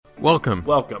Welcome.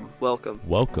 Welcome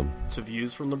Welcome to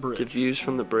Views from the Bridge. To Views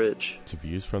from the Bridge. to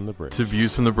Views from the Bridge. To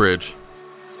Views from the Bridge.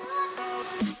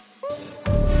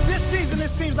 This season, it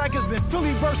seems like it's been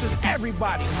Philly versus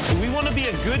everybody. Do we want to be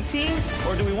a good team,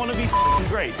 or do we want to be f***ing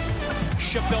great?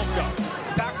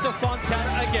 Shabelko. Back to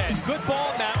Fontana again. Good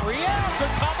ball, Matt Riel.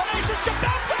 Good combination.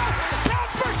 Shabelko!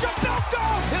 Counts for Shabelko!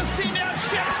 He'll see now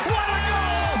shit. What a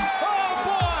goal! Oh,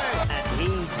 boy! And he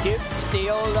dips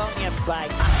the old onion bag.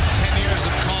 10 years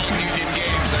of calling union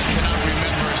games, I cannot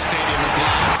remember a stadium as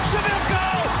loud. Shabelko!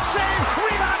 Save!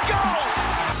 Rebound goal!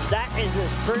 That is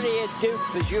as pretty a dupe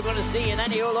as you're going to see in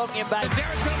any old onion bag.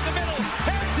 Harrison up the middle.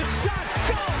 Harrison shot.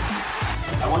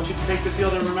 Goal! I want you to take the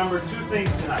field and remember two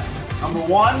things tonight. Number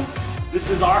one, this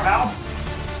is our house.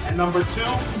 And number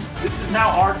two, this is now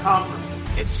our conference.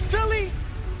 It's Philly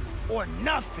or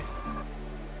nothing.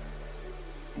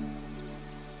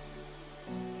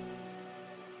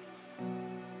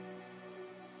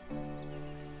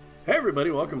 Hey everybody,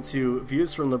 welcome to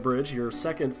Views from the Bridge, your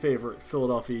second favorite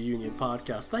Philadelphia Union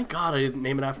podcast. Thank God I didn't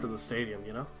name it after the stadium,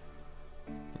 you know?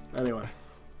 Anyway,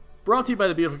 brought to you by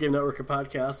the Beautiful Game Network of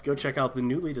Podcasts. Go check out the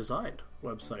newly designed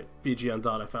website,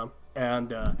 bgn.fm.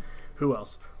 And who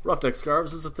else? Roughneck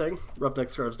Scarves is a thing,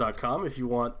 roughneckscarves.com. If you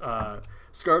want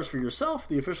scarves for yourself,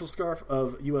 the official scarf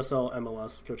of USL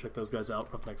MLS, go check those guys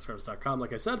out, roughneckscarves.com,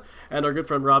 like I said. And our good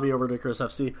friend Robbie over at Icarus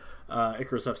FC,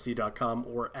 icarusfc.com,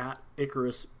 or at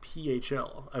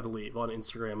IcarusPHL, I believe, on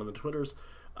Instagram and the Twitters.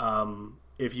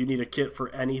 If you need a kit for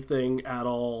anything at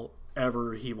all,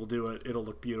 ever, he will do it. It'll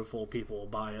look beautiful, people will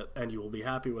buy it, and you will be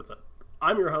happy with it.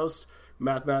 I'm your host,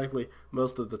 mathematically,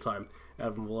 most of the time,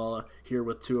 Evan Villella, here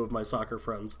with two of my soccer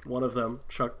friends. One of them,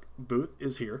 Chuck Booth,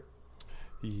 is here.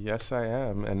 Yes, I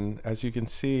am. And as you can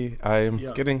see, I'm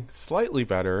getting slightly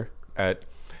better at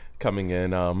coming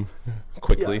in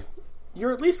quickly. Yeah.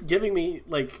 You're at least giving me,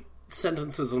 like,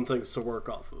 sentences and things to work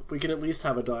off of. We can at least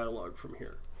have a dialogue from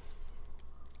here.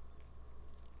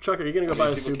 Chuck, are you going to go buy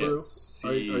a Subaru?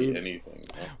 Are you anything?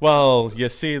 Huh? Well, you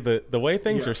see, the way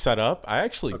things are set up, I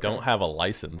actually don't have a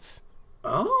license.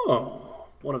 Oh,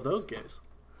 one of those gays.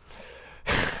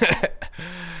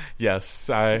 Yes,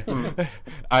 I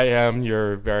am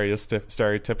your very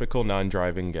stereotypical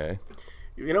non-driving gay.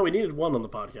 You know, we needed one on the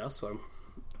podcast, so.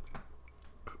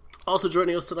 Also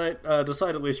joining us tonight,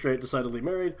 decidedly straight, decidedly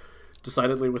married,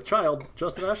 decidedly with child,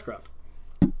 Justin Ashcraft.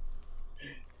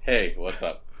 Hey, what's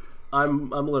up? I'm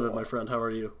living, my friend. How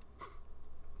are you?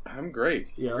 I'm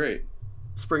great. Yeah. Great.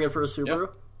 Springing for a Subaru?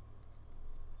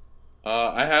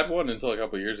 Yeah. I had one until a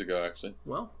couple years ago, actually.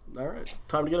 Well, all right.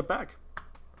 Time to get it back.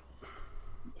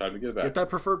 Time to get it back. Get that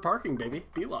preferred parking, baby.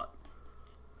 B-lot.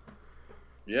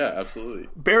 Yeah, absolutely.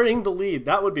 Burying the lead.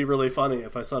 That would be really funny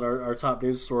if I said our top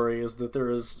news story is that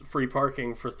there is free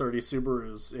parking for 30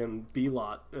 Subarus in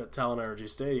B-lot at Talon Energy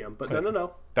Stadium. But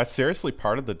no. That's seriously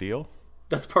part of the deal?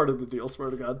 That's part of the deal,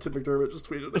 swear to God. Tim McDermott just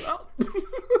tweeted it out.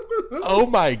 Oh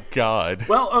my God.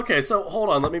 Well, okay, so hold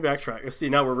on. Let me backtrack. See,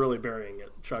 now we're really burying it,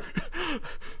 Chuck.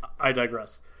 I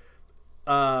digress.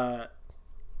 PPL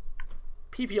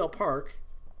Park,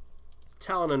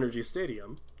 Talon Energy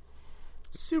Stadium,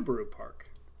 Subaru Park.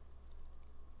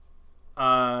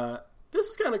 This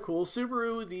is kind of cool.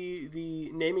 Subaru, the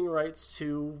naming rights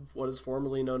to what is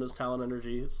formerly known as Talon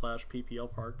Energy / PPL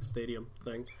Park Stadium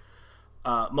thing.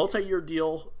 Multi-year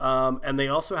deal, and they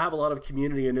also have a lot of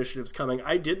community initiatives coming.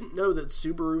 I didn't know that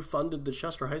Subaru funded the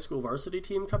Chester High School varsity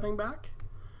team coming back.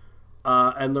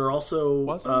 And they're also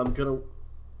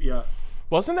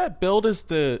Wasn't that billed as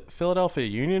the Philadelphia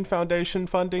Union Foundation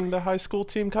funding the high school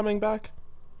team coming back?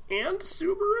 And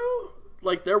Subaru?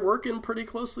 Like, they're working pretty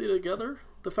closely together,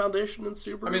 the foundation and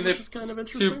Subaru, which is kind of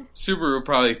interesting. Subaru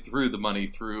probably threw the money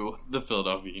through the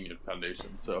Philadelphia Union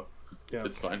Foundation, so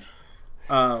it's fine.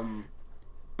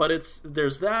 But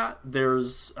there's 15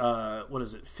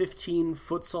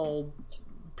 futsal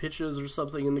pitches or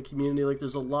something in the community. Like,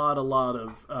 there's a lot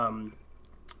of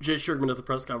Jay Sugarman at the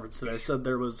press conference today said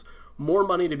there was more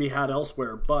money to be had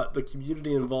elsewhere, but the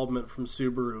community involvement from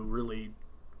Subaru really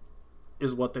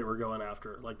is what they were going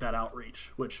after, like that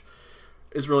outreach, which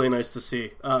is really nice to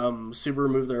see. Subaru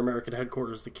moved their American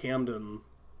headquarters to Camden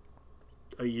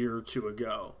a year or two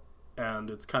ago, and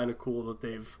it's kind of cool that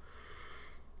they've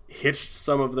hitched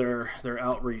some of their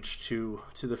outreach to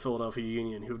the Philadelphia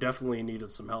Union, who definitely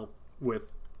needed some help with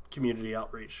community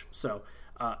outreach. So,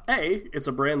 A, it's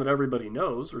a brand that everybody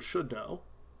knows or should know,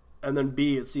 and then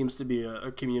B, it seems to be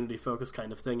a community-focused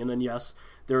kind of thing. And then, yes,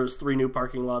 there's 3 new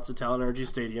parking lots at Talon Energy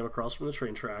Stadium across from the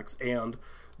train tracks, and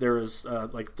there is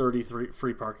 33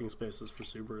 free parking spaces for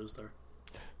Subarus there.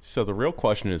 So the real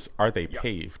question is, are they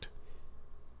paved?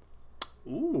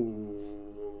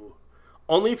 Ooh.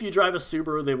 Only if you drive a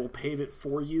Subaru, they will pave it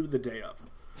for you the day of.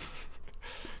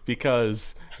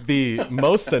 Because the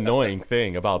most annoying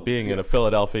thing about being in a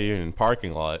Philadelphia Union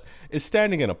parking lot is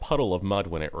standing in a puddle of mud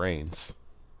when it rains.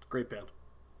 Great band.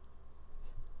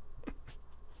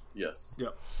 Yes.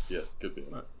 Yep. Yes, good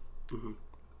band. Mm-hmm.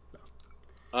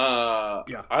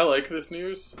 Yeah. I like this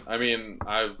news. I mean,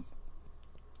 I've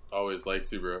always liked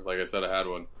Subaru. Like I said, I had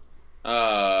one.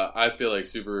 I feel like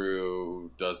Subaru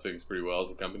does things pretty well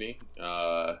as a company.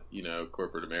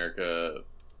 Corporate America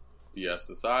BS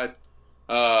aside.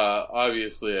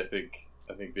 Obviously, I think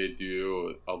they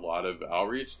do a lot of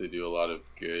outreach. They do a lot of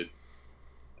good,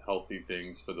 healthy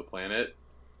things for the planet,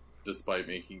 despite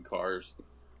making cars.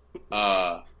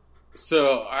 But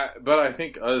I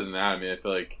think other than that,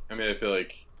 I feel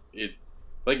like it,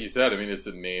 like you said, it's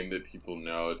a name that people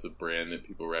know. It's a brand that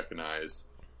people recognize.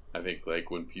 I think like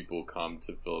when people come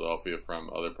to Philadelphia from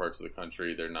other parts of the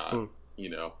country, they're not, a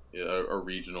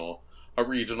regional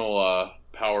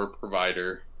power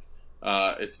provider.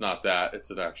 It's not that. It's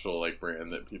an actual like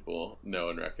brand that people know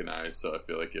and recognize. So I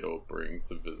feel like it'll bring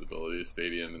some visibility to the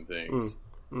stadium and things.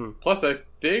 Plus, I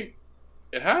think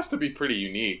it has to be pretty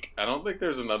unique. I don't think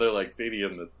there's another like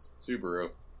stadium that's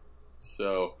Subaru.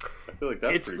 So I feel like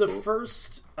that's pretty cool. It's the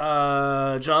first.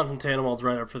 Jonathan Tannenwald's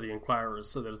right up for the Inquirers,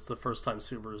 so that it's the first time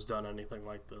Subaru's done anything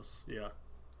like this. Yeah.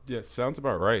 Yeah, sounds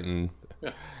about right. And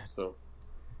yeah, so.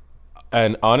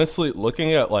 And honestly,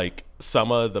 looking at like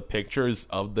some of the pictures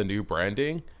of the new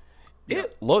branding,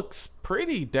 it looks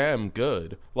pretty damn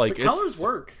good. Like the colors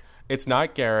work. It's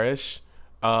not garish.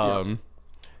 They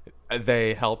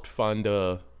helped fund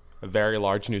a very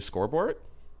large new scoreboard.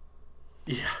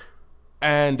 Yeah.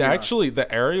 And actually,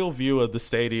 the aerial view of the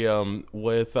stadium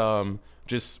with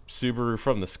just Subaru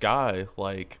from the sky,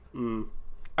 like,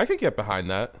 I could get behind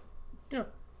that. Yeah.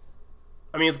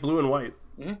 It's blue and white.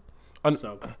 Mm-hmm.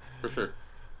 So for sure.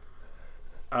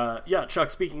 Yeah,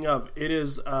 Chuck, speaking of, it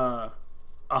is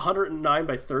 109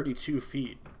 by 32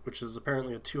 feet, which is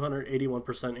apparently a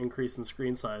 281% increase in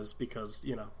screen size because,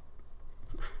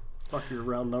 fuck your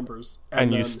round numbers.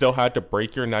 And you still had to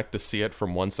break your neck to see it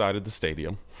from one side of the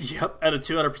stadium. Yep, and a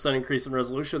 200% increase in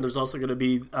resolution. There's also going to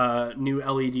be new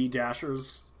LED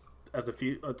dashers at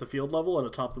the field level and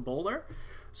atop the bowl there.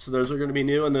 So those are going to be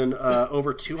new, and then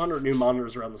over 200 new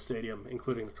monitors around the stadium,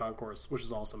 including the concourse, which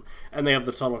is awesome. And they have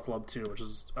the Tunnel Club too, which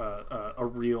is a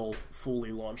real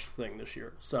fully launched thing this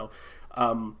year. So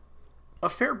a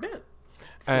fair bit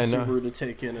for Subaru to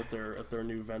take in at their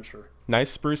new venture.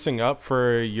 Nice sprucing up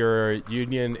for your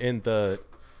Union in the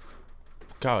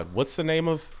what's the name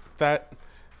of that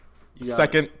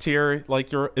second tier?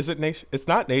 Like it's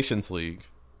not Nations League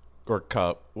or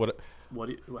Cup. How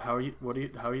are you doing? What are you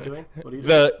doing?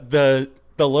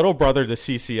 The little brother to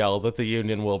CCL that the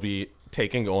Union will be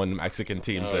taking on Mexican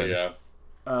teams in. Yeah.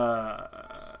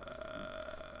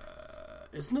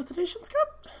 Isn't it the Nations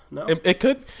Cup? No. It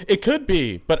could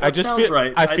be, but that sounds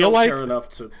right. I feel like care enough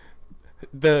to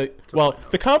the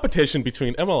competition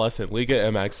between MLS and Liga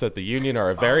MX that the Union are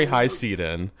a very high seed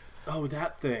in. Oh,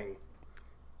 that thing.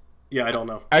 Yeah, I don't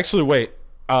know. Actually, wait.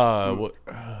 Because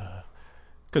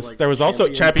there was also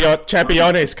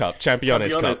Championes Cup.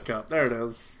 Champions Cup. There it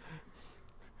is.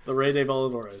 The Rey de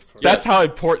Valladores. That's how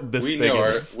important this thing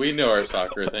is. We know our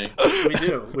soccer thing.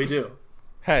 We do.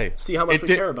 Hey. See how much we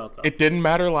care about that. It didn't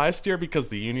matter last year because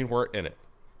the Union weren't in it.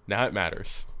 Now it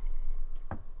matters.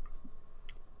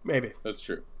 Maybe. That's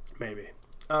true. Maybe.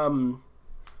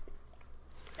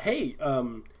 Hey,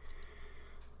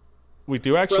 we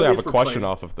do actually have a question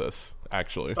off of this,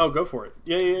 actually. Oh, go for it.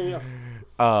 Yeah.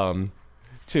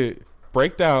 To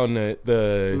break down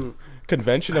the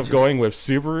convention of going with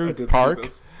Subaru Park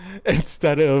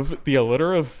instead of the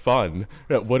alliterative fun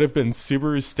that would have been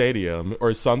Subaru Stadium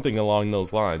or something along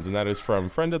those lines. And that is from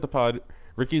friend of the pod,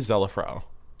 Ricky Zelafrau.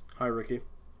 Hi, Ricky.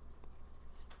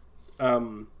 I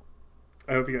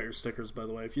hope you got your stickers, by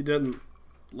the way. If you didn't,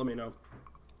 let me know.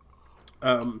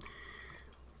 I'm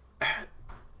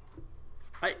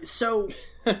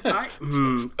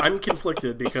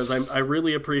conflicted because I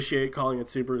really appreciate calling it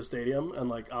Subaru Stadium, and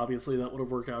like obviously that would have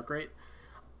worked out great.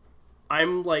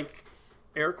 I'm like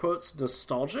air quotes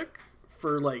nostalgic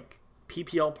for like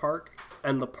PPL Park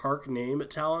and the park name at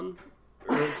Talon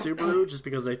or Subaru, just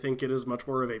because I think it is much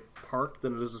more of a park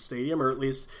than it is a stadium, or at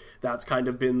least that's kind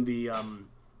of been the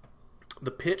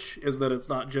pitch, is that it's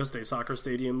not just a soccer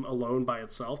stadium alone by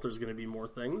itself. There's going to be more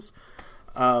things.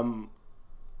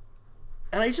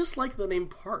 And I just like the name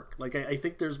Park. Like, I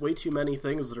think there's way too many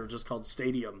things that are just called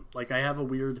Stadium. Like, I have a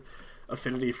weird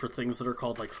affinity for things that are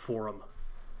called, like, Forum.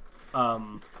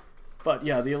 But,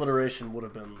 yeah, the alliteration would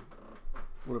have been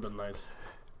nice.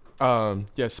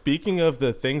 Yeah, speaking of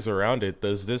the things around it,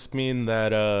 does this mean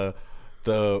that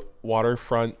the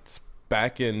waterfront's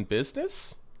back in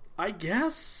business? I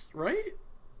guess, right?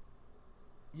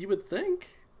 You would think.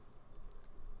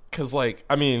 Because, like,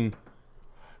 I mean,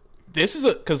 this is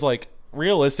because, like,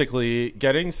 realistically,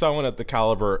 getting someone at the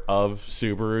caliber of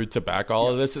Subaru to back all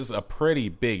of this is a pretty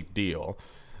big deal.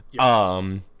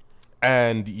 Yes.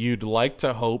 And you'd like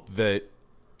to hope that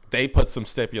they put some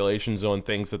stipulations on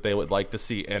things that they would like to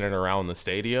see in and around the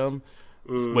stadium,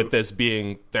 with this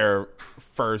being their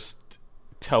first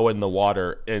toe in the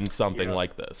water in something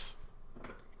like this.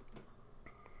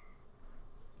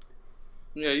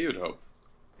 Yeah, you'd hope.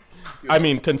 I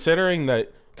mean, considering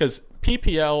that, because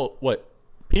PPL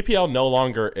no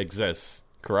longer exists,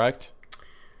 correct?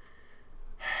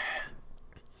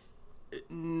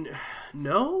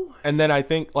 No. And then I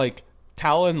think, like,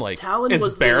 Talon is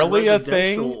was barely a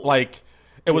thing. Like,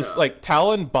 it was like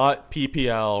Talon bought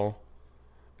PPL,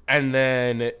 and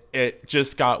then it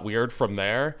just got weird from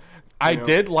there. I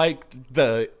did like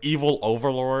the evil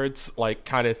overlords, like,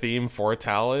 kind of theme for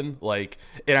Talon. Like,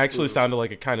 it actually sounded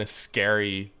like a kind of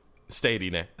scary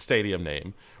stadium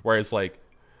name, whereas, like,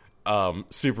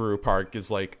 Subaru Park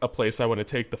is like a place I want to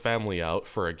take the family out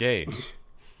for a game.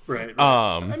 Right.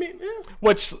 I mean,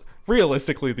 which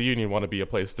realistically, the Union want to be a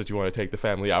place that you want to take the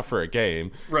family out for a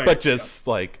game, right? But just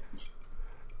like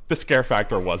the scare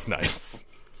factor was nice.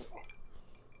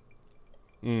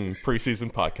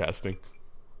 Preseason podcasting.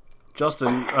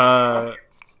 Justin,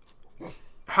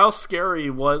 how scary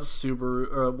was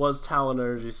was Talon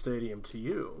Energy Stadium to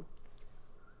you?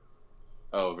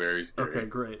 Oh, very scary. Okay,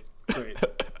 great.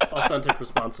 Authentic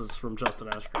responses from Justin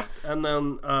Ashcroft. And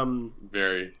then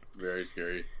very, very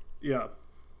scary. Yeah.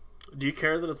 Do you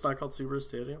care that it's not called Subaru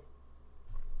Stadium?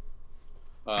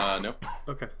 No.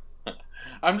 Okay.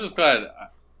 I'm just glad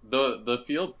the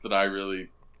fields that I really,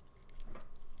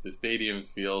 the stadium's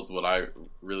fields, what I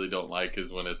really don't like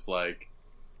is when it's like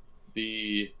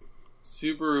the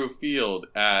Subaru field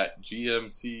at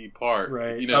GMC Park,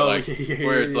 right? You know, where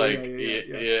it's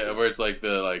where it's like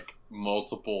the like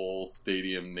multiple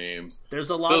stadium names. There's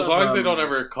a lot. So as long as they don't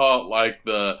ever call it like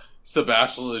the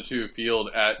Sebastian Latour Field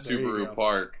at Subaru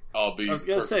Park, I'll be. I was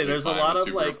gonna say there's a lot of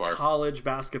like Park. college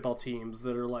basketball teams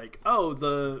that are like, oh,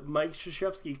 the Mike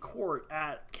Krzyzewski court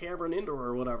at Cameron Indoor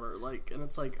or whatever, like, and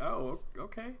it's like, oh,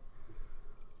 okay,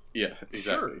 yeah,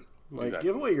 exactly. Sure. Like,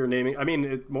 give away your naming. I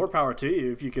mean, more power to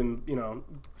you if you can,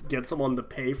 get someone to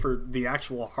pay for the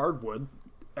actual hardwood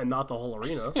and not the whole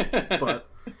arena. But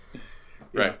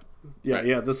right.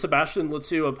 Yeah. The Sebastian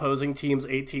Latour opposing team's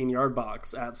 18-yard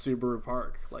box at Subaru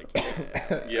Park. Like,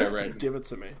 yeah, right. Give it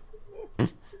to me.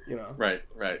 Right.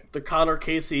 The Connor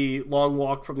Casey long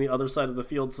walk from the other side of the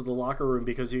field to the locker room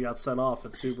because you got sent off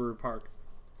at Subaru Park.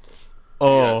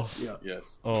 Oh.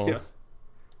 Yes. Oh.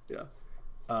 Yeah.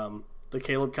 The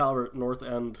Caleb Calvert North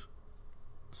End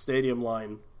Stadium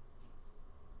line.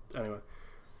 Anyway.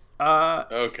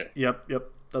 Okay. Yep.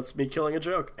 That's me killing a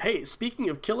joke. Hey, speaking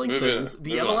of killing things,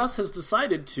 the MLS has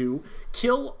decided to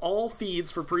kill all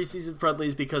feeds for preseason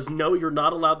friendlies because, no, you're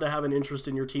not allowed to have an interest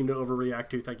in your team to overreact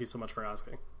to. Thank you so much for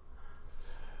asking.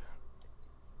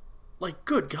 Like,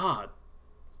 good God.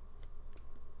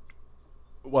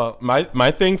 Well,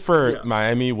 my thing for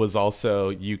Miami was also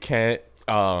you can't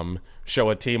show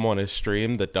a team on his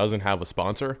stream that doesn't have a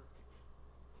sponsor.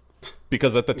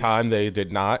 Because at the time they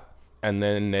did not. And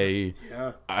then they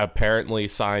apparently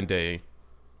signed a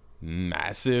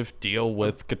massive deal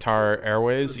with Qatar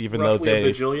Airways, even though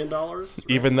they $1 bajillion, right?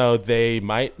 Even though they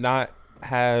might not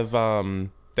have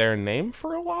their name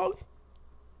for a while,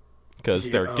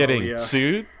 because they're getting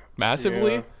sued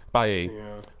massively by a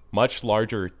much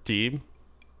larger team.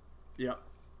 Yeah,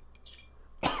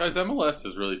 guys, MLS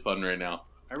is really fun right now.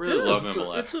 I really love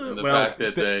MLS. And the fact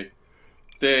that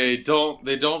They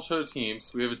don't show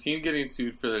teams. We have a team getting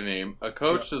sued for their name. A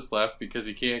coach just left because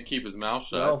he can't keep his mouth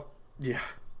shut. Well, yeah.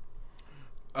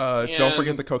 Don't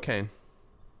forget the cocaine.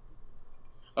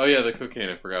 Oh yeah, the cocaine.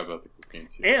 I forgot about the cocaine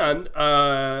too. And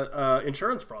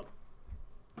insurance fraud.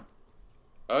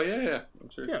 Oh yeah.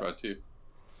 Insurance fraud too.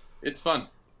 It's fun.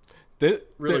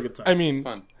 Really good time. I mean, it's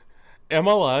fun.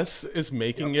 MLS is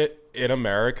making it in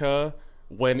America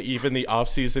when even the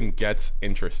offseason gets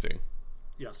interesting.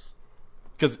 Yes.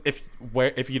 Because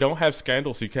if you don't have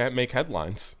scandals, you can't make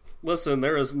headlines. Listen,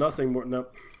 there is nothing more. No,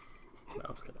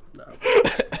 I was kidding. No.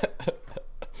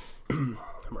 I'm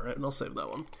alright, and I'll save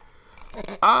that one.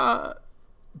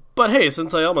 But hey,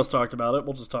 since I almost talked about it,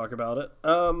 we'll just talk about it.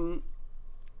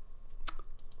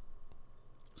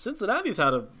 Cincinnati's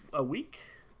had a week.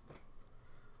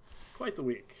 Quite the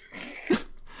week.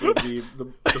 For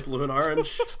the blue and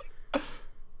orange.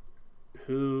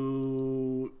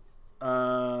 who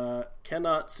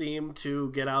cannot seem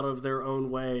to get out of their own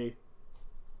way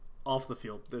off the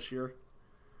field this year.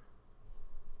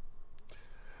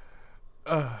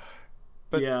 But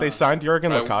they signed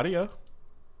Jurgen Locadia.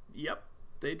 Yep,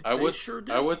 they sure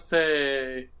did. I would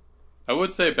say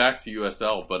back to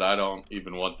USL, but I don't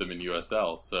even want them in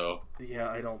USL. So yeah,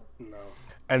 I don't know.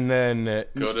 And then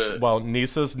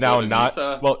Nice's now not.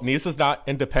 Nice. Well, Nice's not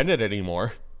independent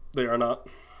anymore. They are not.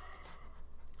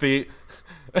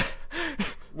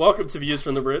 Welcome to Views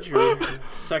from the Bridge, your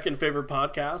second favorite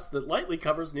podcast that lightly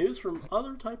covers news from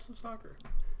other types of soccer.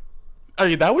 I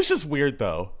mean, that was just weird,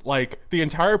 though. Like, the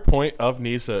entire point of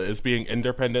NISA is being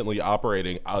independently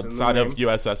operating outside of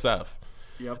USSF.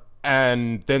 Yep.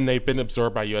 And then they've been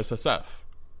absorbed by USSF.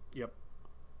 Yep.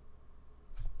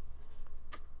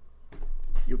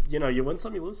 You win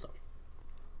some, you lose some.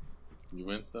 You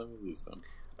win some, you lose some.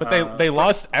 But they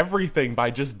lost everything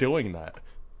by just doing that.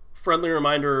 Friendly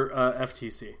reminder,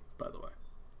 FTC, by the way.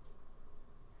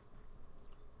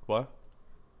 What?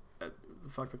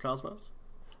 Fuck the Cosmos?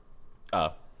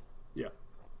 Oh. Yeah.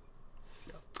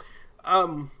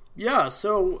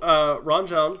 So Ron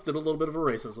Jones did a little bit of a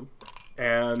racism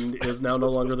and is now no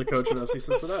longer the coach of FC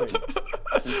Cincinnati.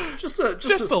 Just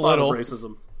a little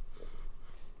racism.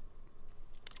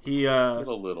 He a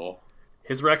little.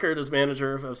 His record as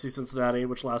manager of FC Cincinnati,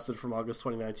 which lasted from August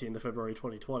 2019 to February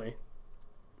 2020.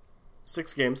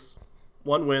 6 games,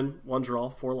 1 win, 1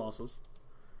 draw, 4 losses.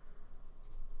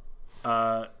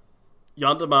 Jan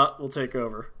de Maat will take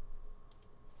over.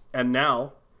 And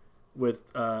now, with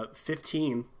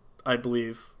 15, I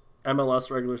believe, MLS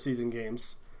regular season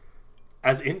games,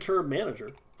 as interim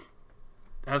manager,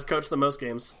 has coached the most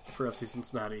games for FC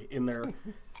Cincinnati in their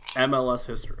MLS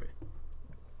history.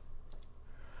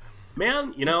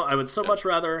 Man, I would so much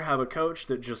rather have a coach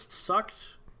that just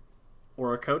sucked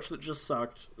or a coach that just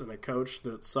sucked than a coach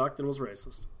that sucked and was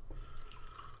racist.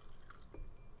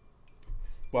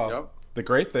 Well, the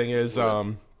great thing is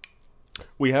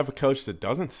we have a coach that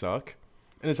doesn't suck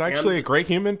and is actually a great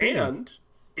human being. And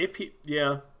if he...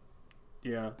 Yeah.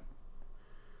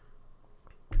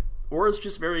 Or is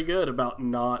just very good about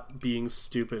not being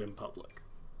stupid in public.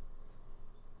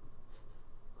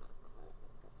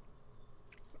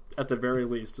 At the very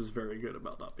least, is very good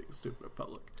about not being stupid in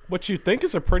public. Which you think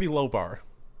is a pretty low bar.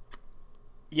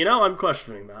 I'm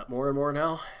questioning that more and more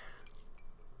now.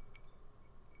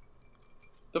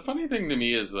 The funny thing to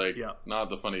me is not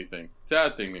the funny thing.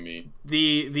 Sad thing to me.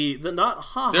 The not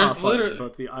ha-ha funny,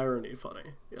 but the irony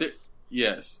funny.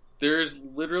 Yes. There's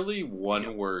literally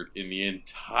one word in the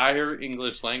entire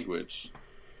English language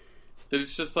that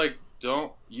it's just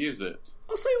don't use it.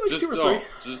 I'll say just 2 or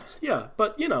 3. Yeah,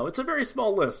 but it's a very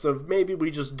small list of maybe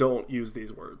we just don't use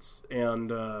these words.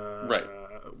 And right.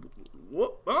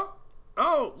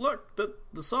 Oh, look,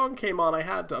 the song came on. I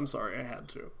had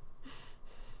to.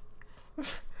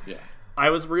 Yeah. I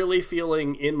was really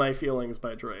feeling In My Feelings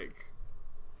by Drake.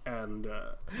 And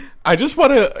I just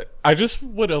would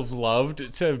have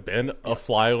loved to have been a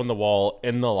fly on the wall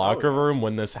in the locker room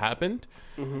when this happened.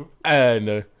 Mm-hmm.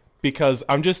 And because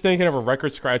I'm just thinking of a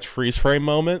record scratch freeze frame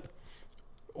moment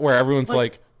where everyone's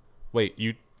like, wait,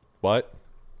 you what?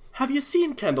 Have you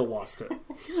seen Kendall Waston?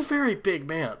 He's a very big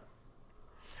man.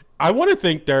 I want to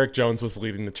think Derek Jones was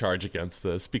leading the charge against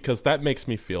this because that makes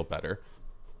me feel better.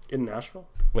 In Nashville?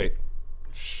 Wait.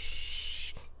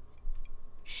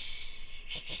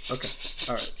 Okay.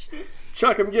 All right.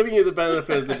 Chuck, I'm giving you the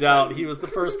benefit of the doubt. He was the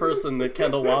first person that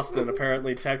Kendall Waston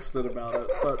apparently texted about it.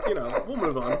 But, we'll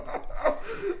move on.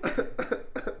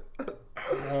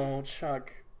 Oh,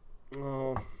 Chuck.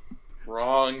 Oh.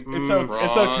 Wrong. It's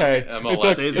okay.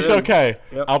 It's okay.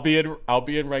 Yep. I'll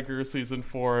be in regular season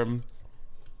form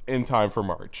in time for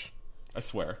March. I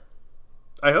swear.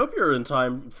 I hope you're in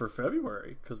time for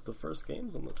February, because the first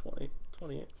game's on the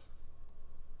 28th.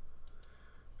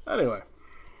 Anyway.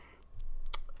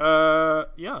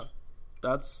 Yeah.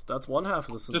 That's one half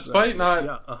of the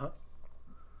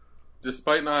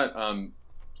Despite not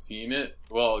seeing it,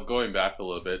 going back a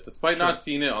little bit, not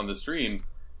seeing it on the stream,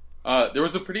 there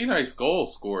was a pretty nice goal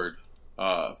scored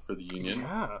for the Union.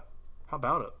 Yeah. How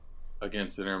about it?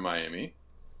 Against Inter Miami.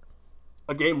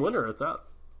 A game winner at that.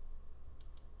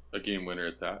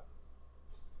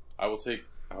 I will take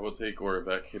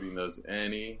Orbek hitting those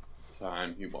any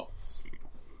time he wants.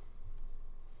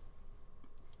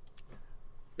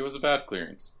 It was a bad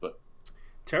clearance, but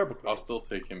terrible clearance. I'll still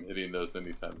take him hitting those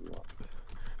anytime he wants.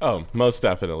 Oh, most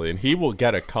definitely. And he will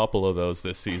get a couple of those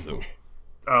this season.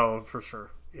 Oh, for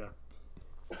sure. Yeah.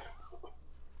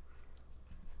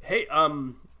 Hey,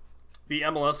 the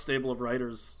MLS stable of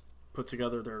writers put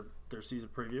together their season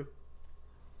preview.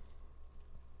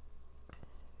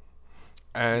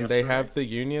 And Yes, they right. have the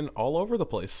union all over the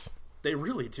place. They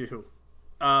really do.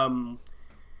 I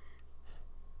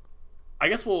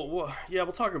guess we'll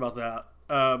talk about that.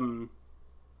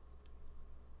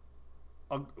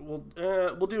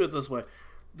 We'll do it this way.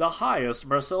 The highest,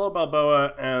 Marcelo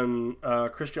Balboa and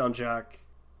Christian Jack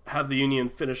have the union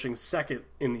finishing second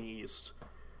in the East.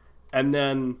 And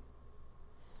then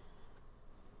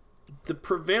the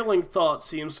prevailing thought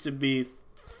seems to be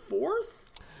fourth,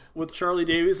 with Charlie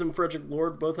Davies and Frederick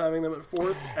Lord both having them at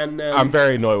fourth. And then I'm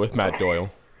very annoyed with Matt Doyle.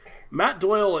 Matt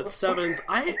Doyle at seventh.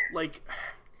 I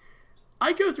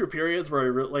go through periods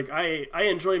where I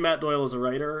enjoy Matt Doyle as a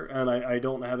writer, and I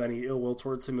don't have any ill will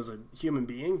towards him as a human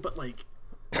being. But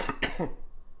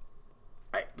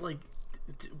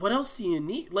what else do you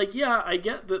need? I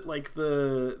get that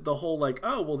the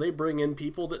whole they bring in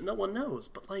people that no one knows,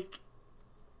 but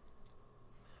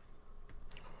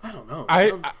I don't know.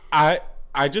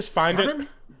 I just find Seven?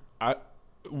 I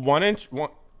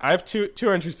have two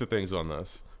interesting things on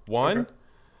this. One, Okay.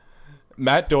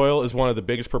 Matt Doyle is one of the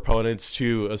biggest proponents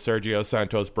to a Sergio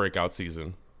Santos breakout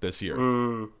season this year.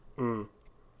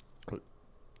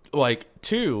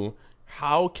 Two,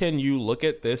 how can you look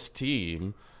at this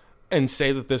team and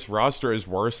say that this roster is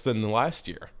worse than the last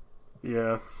year?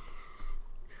 Yeah.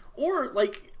 Or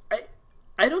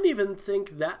I don't even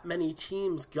think that many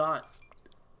teams got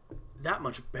that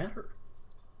much better.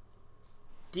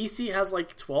 DC has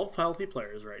 12 healthy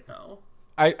players right now.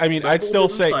 I mean, I'd Bull still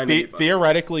didn't say sign anybody.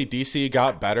 theoretically DC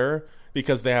got better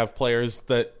because they have players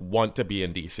that want to be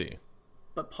in DC.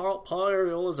 But Paul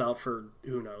Arriola's out for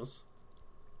who knows.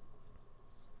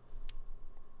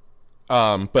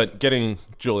 But getting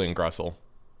Julian Gressel.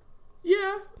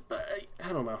 Yeah, but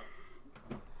I don't know.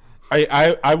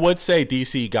 I would say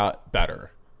DC got better.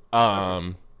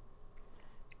 They're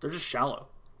just shallow.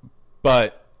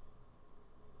 But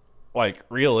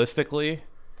realistically,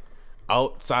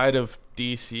 outside of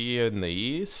DC in the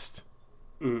East,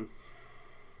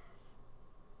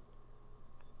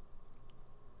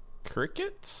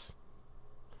 crickets?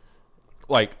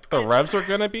 The Revs are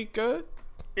going to be good?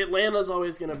 Atlanta's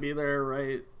always going to be there,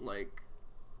 right?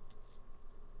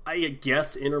 I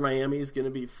guess Inter Miami's going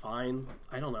to be fine.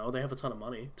 I don't know. They have a ton of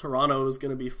money. Toronto is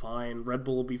going to be fine. Red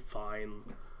Bull will be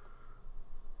fine.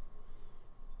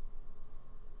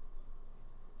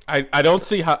 I don't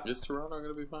see how... Is Toronto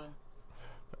going to be fine?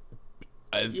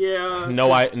 Yeah.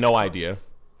 No idea.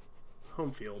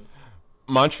 Home field.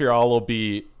 Montreal will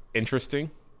be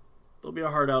interesting. They'll be a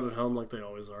hard out at home like they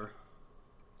always are.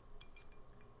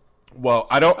 Well,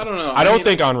 I don't know. I don't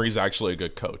think Henry's actually a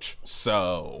good coach.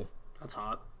 So That's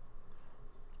hot.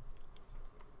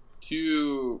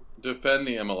 To defend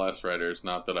the MLS writers,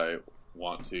 not that I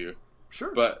want to,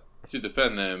 Sure. but to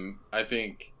defend them, I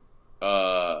think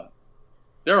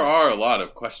there are a lot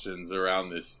of questions around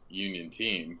this Union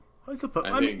team. I suppose.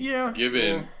 I think yeah.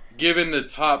 given the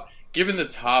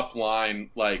top line,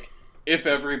 if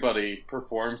everybody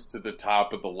performs to the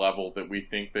top of the level that we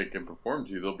think they can perform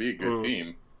to, they'll be a good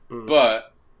team.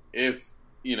 But if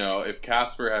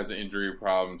Casper has injury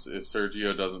problems, if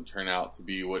Sergio doesn't turn out to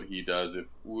be what he does, if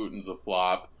Wooten's a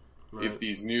flop, if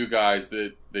these new guys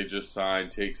that they just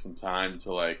signed take some time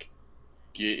to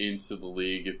get into the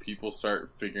league, if people start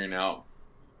figuring out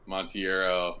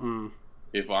Monteiro,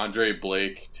 if Andre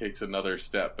Blake takes another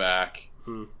step back,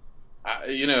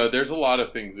 there's a lot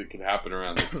of things that could happen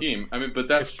around this team. I mean, but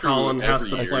that's If true Colin every has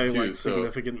to year play too.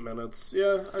 significant minutes.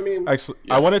 Yeah, I mean, actually,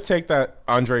 Yes. I want to take that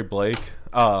Andre Blake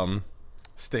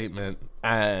statement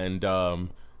and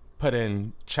put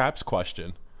in Chap's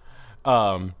question.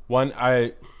 One,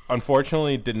 I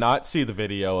unfortunately did not see the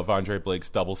video of Andre Blake's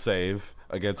double save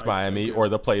against Miami or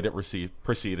the play that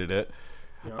preceded it.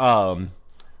 Yeah.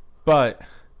 But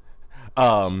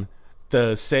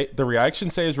the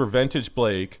reaction saves were vintage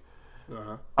Blake.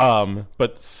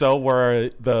 But so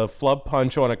were the flub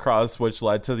punch on a cross, which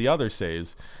led to the other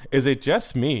saves. Is it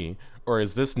just me, or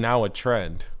is this now a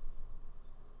trend?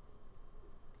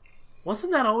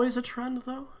 wasn't that always a trend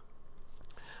though?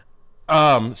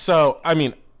 So I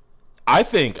mean, I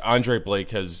think Andre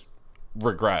Blake has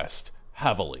regressed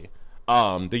heavily.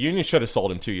 The Union should have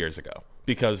sold him 2 years ago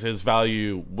because his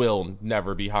value will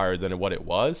never be higher than what it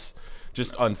was.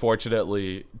 Just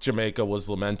unfortunately, Jamaica was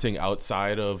lamenting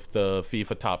outside of the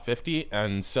FIFA top 50,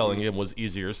 and selling him was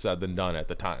easier said than done at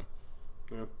the time.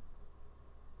 Yeah.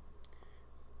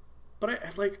 But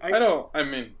I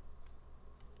mean,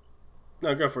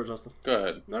 no, go for it, Justin. go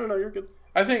ahead. No, you're good.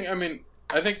 I think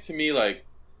to me,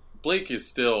 Blake is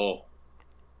still.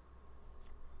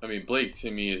 Blake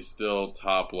to me is still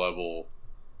top level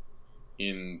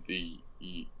in the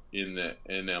in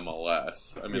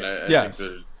MLS. I mean, I Yes.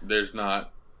 think there's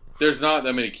not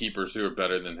that many keepers who are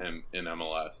better than him in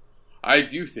MLS. I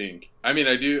do think. I mean,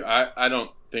 I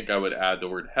don't think I would add the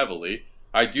word heavily.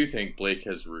 I do think Blake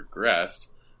has regressed.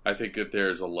 I think that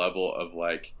there's a level of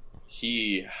like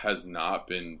he has not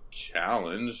been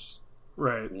challenged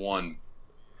Right. one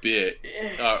bit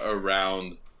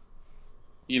around.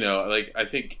 Like I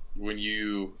think when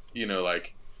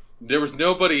like there was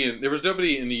nobody in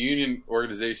the union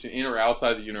organization, in or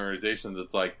outside the union organization,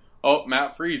 that's like, oh,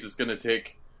 Matt Freese is going to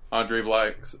take Andre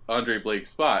Blake's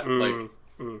spot.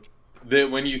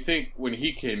 That when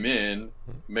he came in,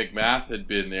 McMath had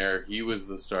been there. He was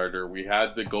the starter. We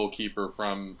had the goalkeeper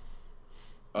from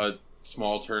a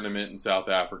small tournament in South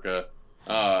Africa,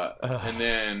 and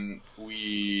then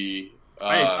we.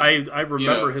 I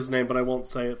remember his name, but I won't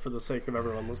say it for the sake of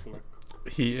everyone listening.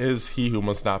 He is he who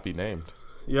must not be named.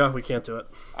 Yeah, we can't do it.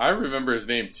 I remember his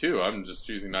name too. I'm just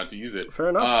choosing not to use it. Fair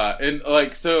enough. And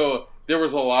so there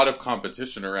was a lot of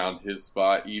competition around his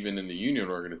spot, even in the union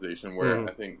organization. Where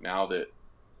I think now that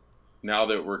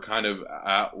we're kind of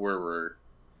at where we're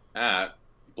at,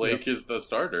 Blake is the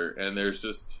starter, and there's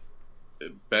just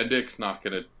Bendick's not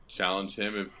going to challenge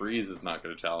him, and Freese is not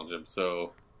going to challenge him.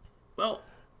 So, well,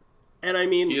 and I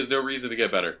mean, he has no reason to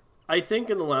get better. I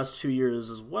think in the last 2 years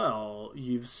as well,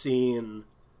 you've seen.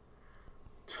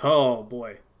 Oh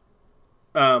boy.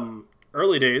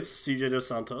 Early days, CJ Dos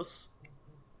Santos,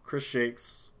 Chris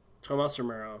Shakes, Tomas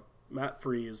Romero, Matt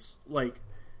Freese,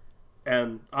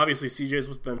 and obviously CJ's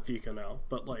with Benfica now,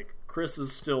 but Chris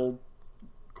is still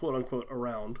quote unquote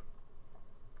around.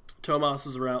 Tomas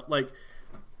is around.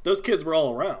 Those kids were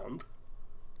all around,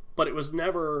 but it was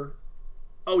never,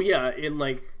 oh yeah, in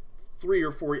 3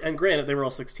 or 4, and granted they were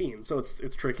all 16, so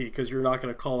it's tricky because you're not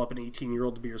going to call up an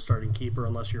 18-year-old to be your starting keeper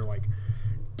unless you're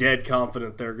dead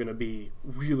confident they're going to be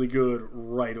really good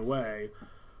right away.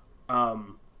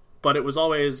 But it was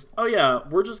always, oh yeah,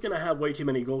 we're just going to have way too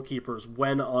many goalkeepers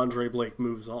when Andre Blake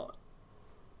moves on.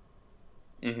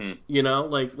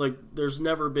 Mm-hmm. There's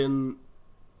never been,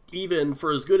 even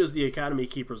for as good as the academy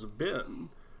keepers have been,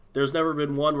 there's never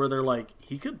been one where they're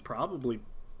he could probably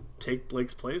take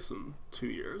Blake's place in 2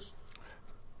 years.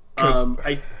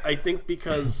 I think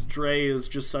because Dre is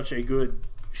just such a good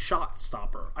shot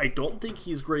stopper. I don't think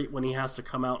he's great when he has to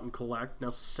come out and collect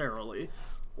necessarily,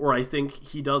 or I think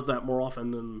he does that more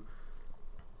often than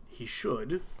he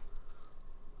should.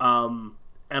 And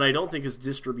I don't think his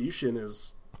distribution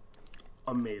is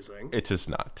amazing. It is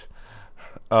not.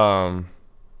 I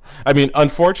mean,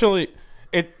 unfortunately,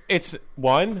 it's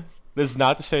one. This is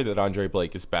not to say that Andre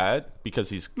Blake is bad, because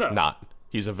he's not.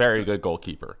 He's a very good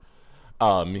goalkeeper.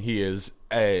 He is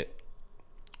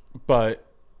but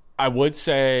I would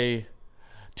say,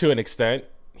 to an extent,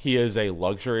 he is a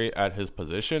luxury at his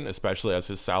position, especially as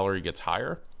his salary gets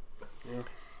higher. Yeah.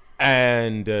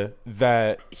 And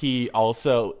that he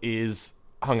also is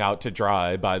hung out to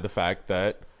dry by the fact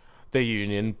that the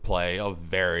Union play a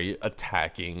very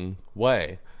attacking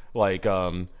way.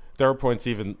 There were points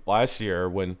even last year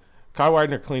when Kyle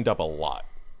Widener cleaned up a lot.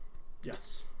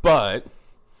 Yes. But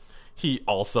he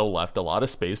also left a lot of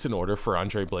space in order for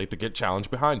Andre Blake to get challenged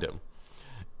behind him.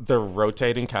 The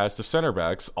rotating cast of center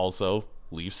backs also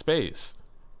leave space.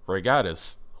 Roy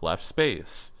Gaddis left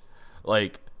space. No.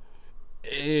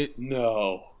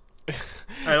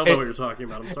 I don't know what you're talking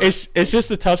about. I'm sorry. It's just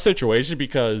a tough situation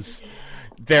because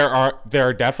there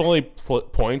are definitely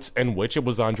points in which it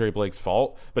was Andre Blake's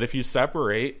fault. But if you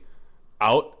separate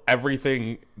out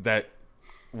everything that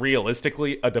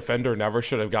realistically a defender never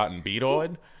should have gotten beat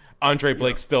on, Andre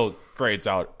Blake still grades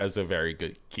out as a very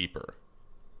good keeper.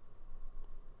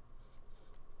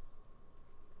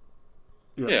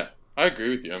 Yeah, I agree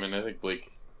with you. I mean, I think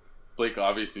Blake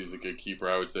obviously is a good keeper.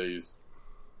 I would say he's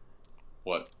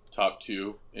top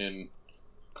 2 in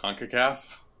CONCACAF,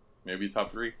 maybe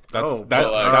top 3. That's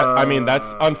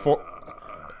unfortunate.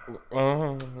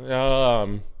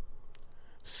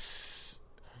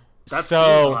 That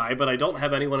seems high, but I don't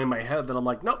have anyone in my head that I'm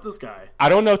nope, this guy. I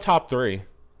don't know top 3.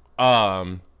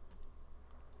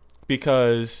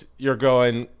 Because you're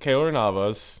going Keylor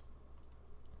Navas,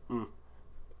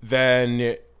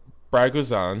 then Brad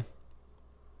Guzan,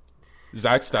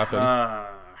 Zach Steffen.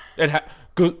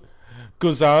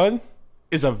 Guzan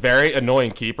is a very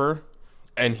annoying keeper,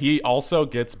 and he also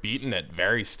gets beaten at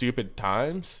very stupid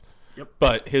times. Yep.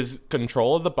 But his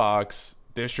control of the box,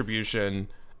 distribution,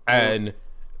 and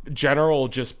general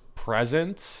just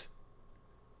presence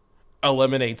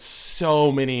eliminates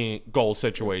so many goal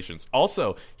situations.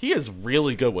 Also, he is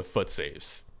really good with foot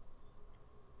saves.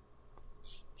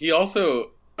 He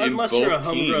also Unless both you're a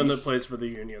homegrown teams- that plays for the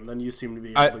Union, then you seem to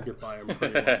be able to get by him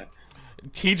pretty well.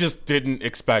 He just didn't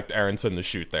expect Aronson to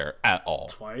shoot there at all.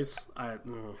 Twice?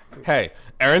 Hey,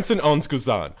 Aronson owns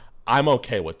Guzan. I'm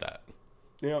okay with that.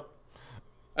 Yep.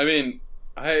 I mean,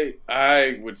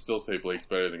 I would still say Blake's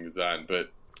better than Guzan,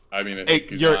 but I mean, I think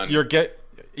Guzan,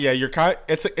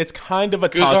 it's kind of a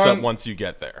toss up once you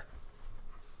get there.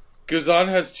 Guzan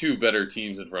has two better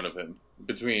teams in front of him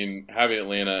between having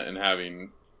Atlanta and having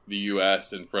the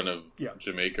U.S. in front of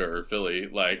Jamaica or Philly.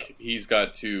 Like, he's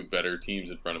got two better teams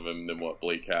in front of him than what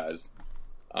Blake has.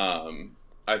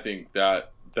 I think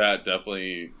that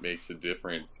definitely makes a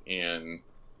difference and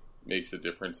makes a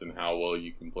difference in how well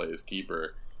you can play as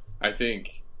keeper. I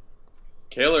think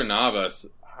Keylor Navas,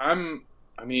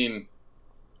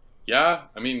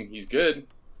 he's good.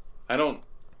 I don't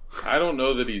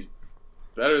know that he's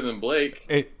better than Blake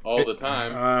the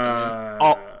time.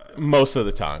 Most of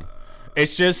the time.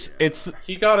 It's just it's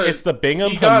the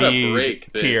Bingham Hamid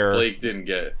tier. Blake didn't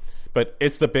get, but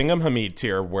it's the Bingham Hamid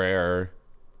tier where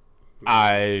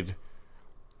I'd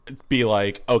be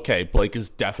like, okay, Blake is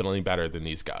definitely better than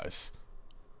these guys.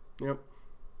 Yep.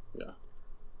 Yeah.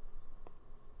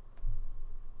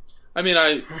 I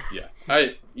mean,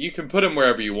 you can put him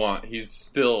wherever you want. He's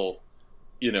still,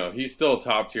 he's still a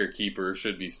top tier keeper.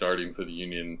 Should be starting for the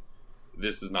Union.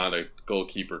 This is not a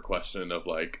goalkeeper question of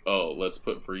like, oh, let's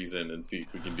put Freeze in and see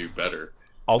if we can do better.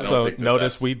 Also,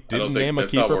 notice we didn't name a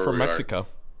keeper from Mexico.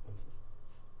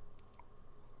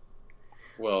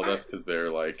 Well, that's because their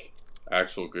like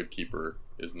actual good keeper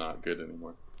is not good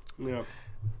anymore. Yeah.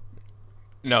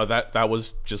 No, that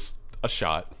was just a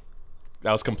shot.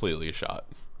 That was completely a shot.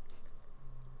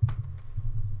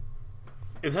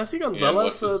 Is Jesse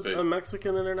Gonzalez a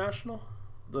Mexican international?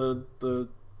 The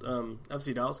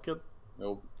FC Dallas kid?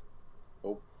 Nope.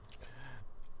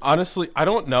 Honestly, I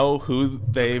don't know who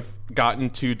they've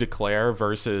gotten to declare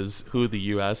versus who the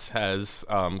U.S. has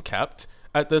kept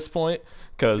at this point,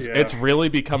 because it's really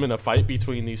becoming a fight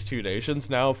between these two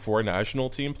nations now for national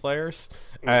team players,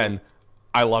 and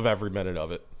I love every minute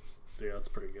of it. Yeah, that's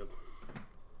pretty good.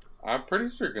 I'm pretty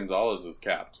sure Gonzalez is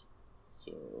capped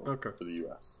for the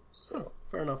U.S. So.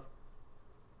 Fair enough.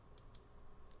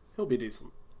 He'll be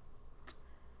decent.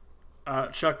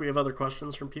 Chuck, we have other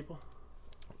questions from people?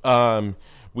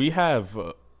 We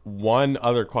have one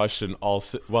other question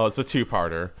also. Well, it's a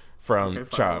two-parter from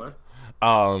Chuck.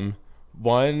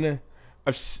 One,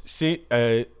 I've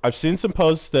seen some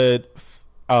posts that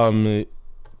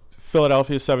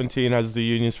Philadelphia 17 has the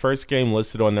Union's first game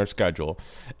listed on their schedule.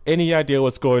 Any idea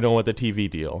what's going on with the TV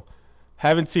deal?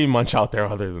 Haven't seen much out there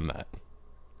other than that.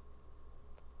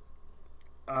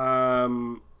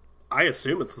 I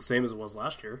assume it's the same as it was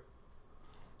last year.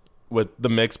 With the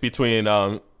mix between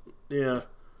 17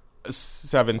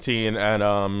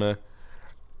 and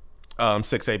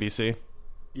 6 ABC.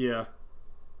 Yeah.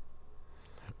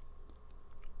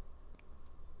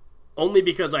 Only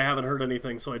because I haven't heard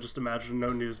anything, so I just imagine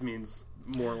no news means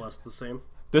more or less the same.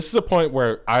 This is a point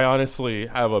where I honestly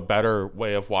have a better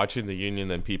way of watching the Union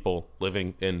than people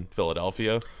living in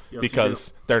Philadelphia,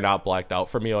 because they're not blacked out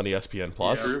for me on ESPN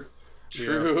Plus. Yeah.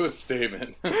 True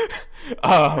statement.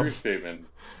 True statement.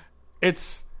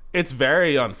 It's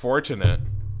very unfortunate,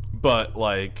 but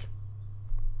like,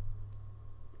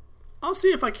 I'll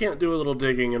see if I can't do a little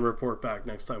digging and report back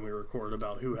next time we record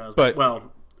about who has.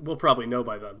 Well, we'll probably know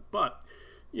by then. But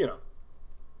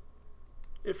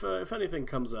if anything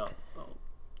comes out, I'll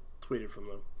tweet it from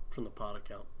the pod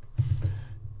account.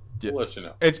 Yeah. We'll let you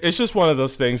know. It's just one of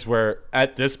those things where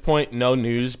at this point, no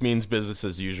news means business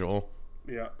as usual.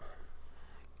 Yeah.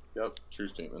 Yep. True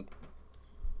statement.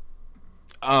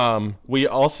 We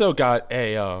also got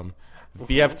a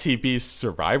VFTB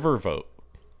survivor vote.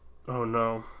 Oh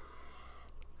no.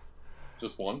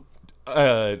 Just one?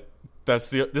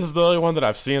 This is the only one that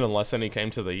I've seen, unless any came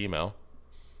to the email.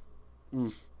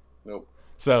 Nope.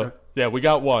 So yeah, we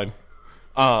got one.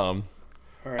 Right.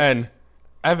 And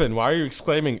Evan, why are you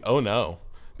exclaiming "Oh no"?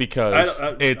 Because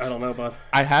I don't know, bud.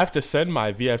 I have to send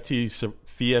my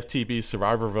VFTB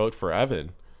survivor vote for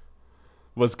Evan.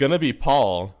 Was gonna be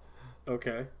Paul.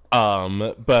 Okay.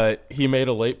 But he made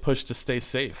a late push to stay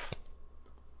safe.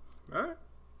 All right.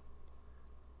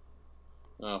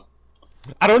 Oh.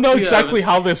 I don't know exactly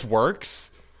how this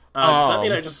works. Does that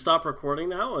mean I just stop recording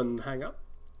now and hang up?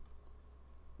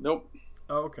 Nope.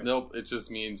 Oh, okay. Nope. It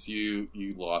just means you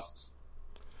lost.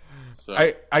 So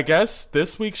I guess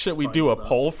this week should we do a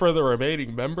poll for the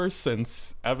remaining members,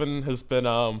 since Evan has been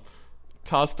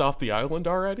tossed off the island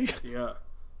already? Yeah.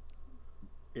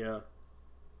 Yeah.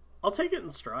 I'll take it in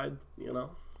stride, Yeah,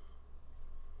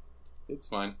 It's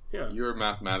fine. Yeah. You're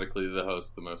mathematically the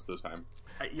host the most of the time.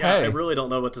 I really don't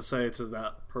know what to say to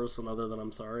that person other than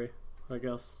I'm sorry, I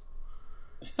guess.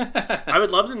 I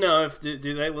would love to know if do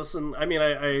they listen. I mean,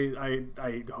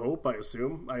 I hope, I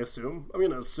assume. I'm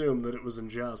going to assume that it was in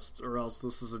jest, or else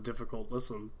this is a difficult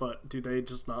listen. But do they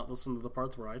just not listen to the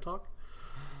parts where I talk?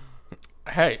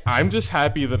 Hey, I'm just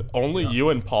happy that only you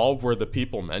and Paul were the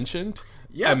people mentioned.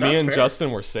 Yeah, and me and fair.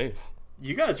 Justin were safe.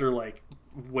 You guys are like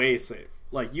way safe.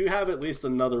 Like, you have at least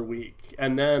another week,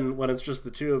 and then when it's just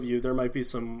the two of you, there might be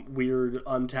some weird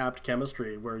untapped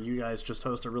chemistry where you guys just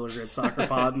host a really great soccer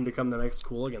pod and become the next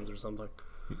Cooligans or something.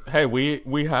 Hey, we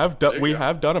have done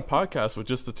a podcast with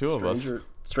just the two of us.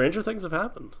 Stranger things have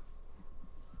happened.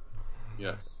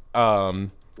 Yes. I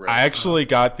actually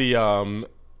got the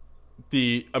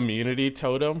immunity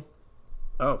totem.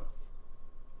 Oh.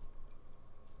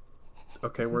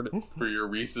 Okay, for your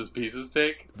Reese's Pieces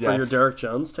take? For your Derek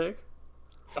Jones take?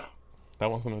 That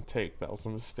wasn't a take. That was a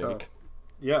mistake.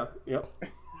 Yeah, yep.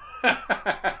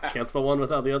 Can't spell one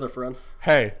without the other, friend.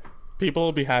 Hey, people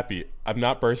will be happy. I'm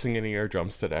not bursting any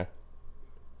eardrums today.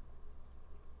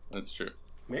 That's true.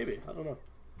 Maybe. I don't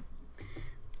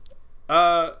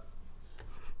know.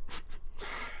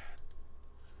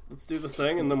 Let's do the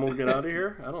thing and then we'll get out of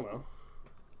here. I don't know.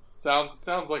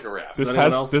 Sounds like a wrap. This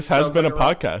has been a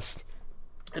podcast.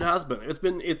 It has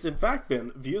been. It's in fact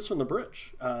been Views from the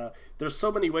Bridge. There's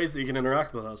so many ways that you can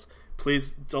interact with us.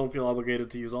 Please don't feel obligated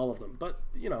to use all of them, but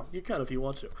you can if you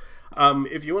want to.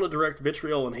 If you want to direct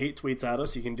vitriol and hate tweets at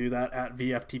us, you can do that at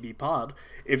VFTBpod.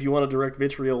 If you want to direct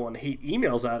vitriol and hate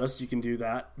emails at us, you can do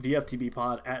that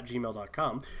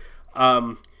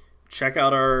VFTBpod@gmail.com. Check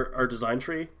out our Design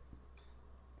Tree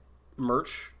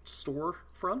merch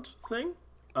storefront thing,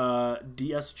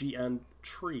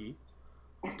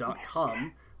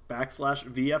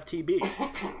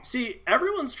 dsgntree.com/VFTB. See,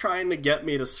 everyone's trying to get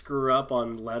me to screw up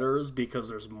on letters because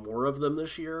there's more of them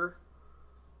this year.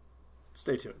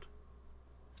 Stay tuned.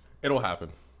 It'll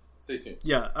happen. Stay tuned.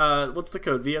 Yeah, what's the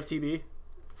code? VFTB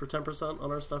for 10% on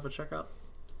our stuff at checkout?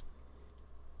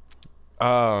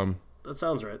 That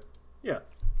sounds right. Yeah.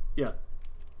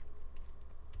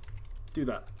 Do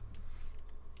that.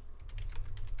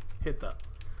 Hit that.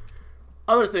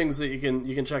 Other things that you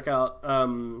can check out.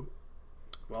 Well,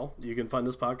 you can find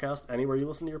this podcast anywhere you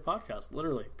listen to your podcast.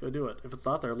 Literally, go do it. If it's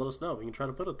not there, let us know. We can try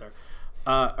to put it there.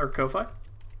 Our Ko-Fi,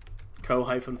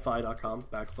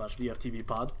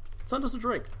 ko-fi.com/VFTBpod. Send us a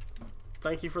drink.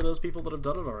 Thank you for those people that have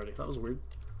done it already. That was weird,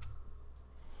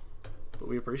 but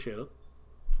we appreciate it.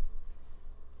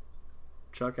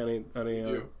 Chuck, any money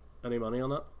on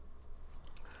that?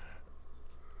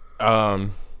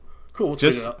 Cool. We'll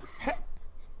tweet it out.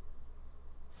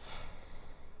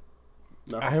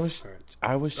 No? I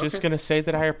was just gonna say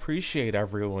that I appreciate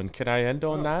everyone. Can I end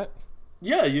on that?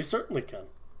 Yeah, you certainly can.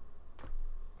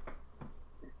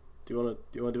 Do you want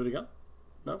to do it again?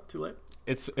 No, too late.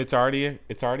 It's already in.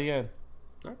 All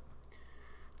right.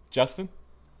 Justin?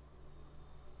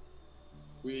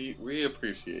 We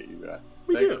appreciate you guys.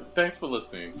 We do. Thanks for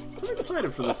listening. I'm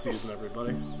excited for this season,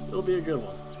 everybody. It'll be a good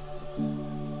one.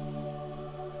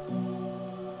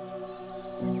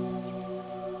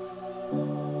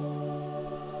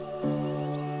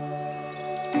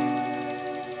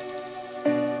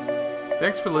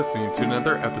 Thanks for listening to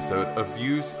another episode of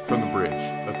Views from the Bridge,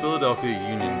 a Philadelphia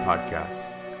Union podcast.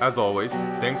 As always,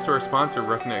 thanks to our sponsor,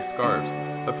 Roughneck Scarves,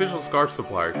 official scarf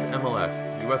supplier to MLS,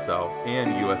 USL,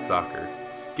 and US Soccer.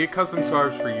 Get custom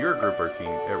scarves for your group or team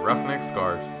at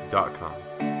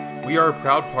roughneckscarves.com. We are a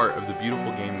proud part of the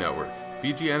Beautiful Game Network.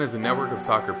 BGN is a network of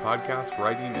soccer podcasts,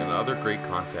 writing, and other great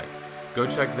content. Go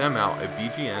check them out at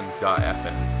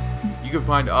bgn.fm. You can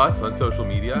find us on social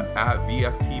media at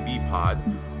VFTBpod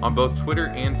on both Twitter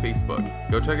and Facebook.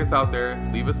 Go check us out there,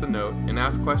 leave us a note, and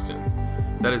ask questions.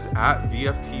 That is at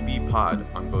VFTBpod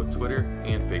on both Twitter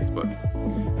and Facebook.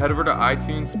 Head over to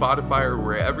iTunes, Spotify, or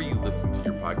wherever you listen to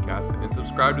your podcast and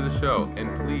subscribe to the show,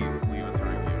 and please leave us a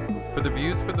review. For the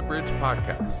Views for the Bridge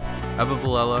podcast, Eva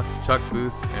Villela, Chuck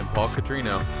Booth, and Paul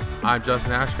Catrino, I'm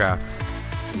Justin Ashcraft.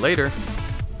 Later.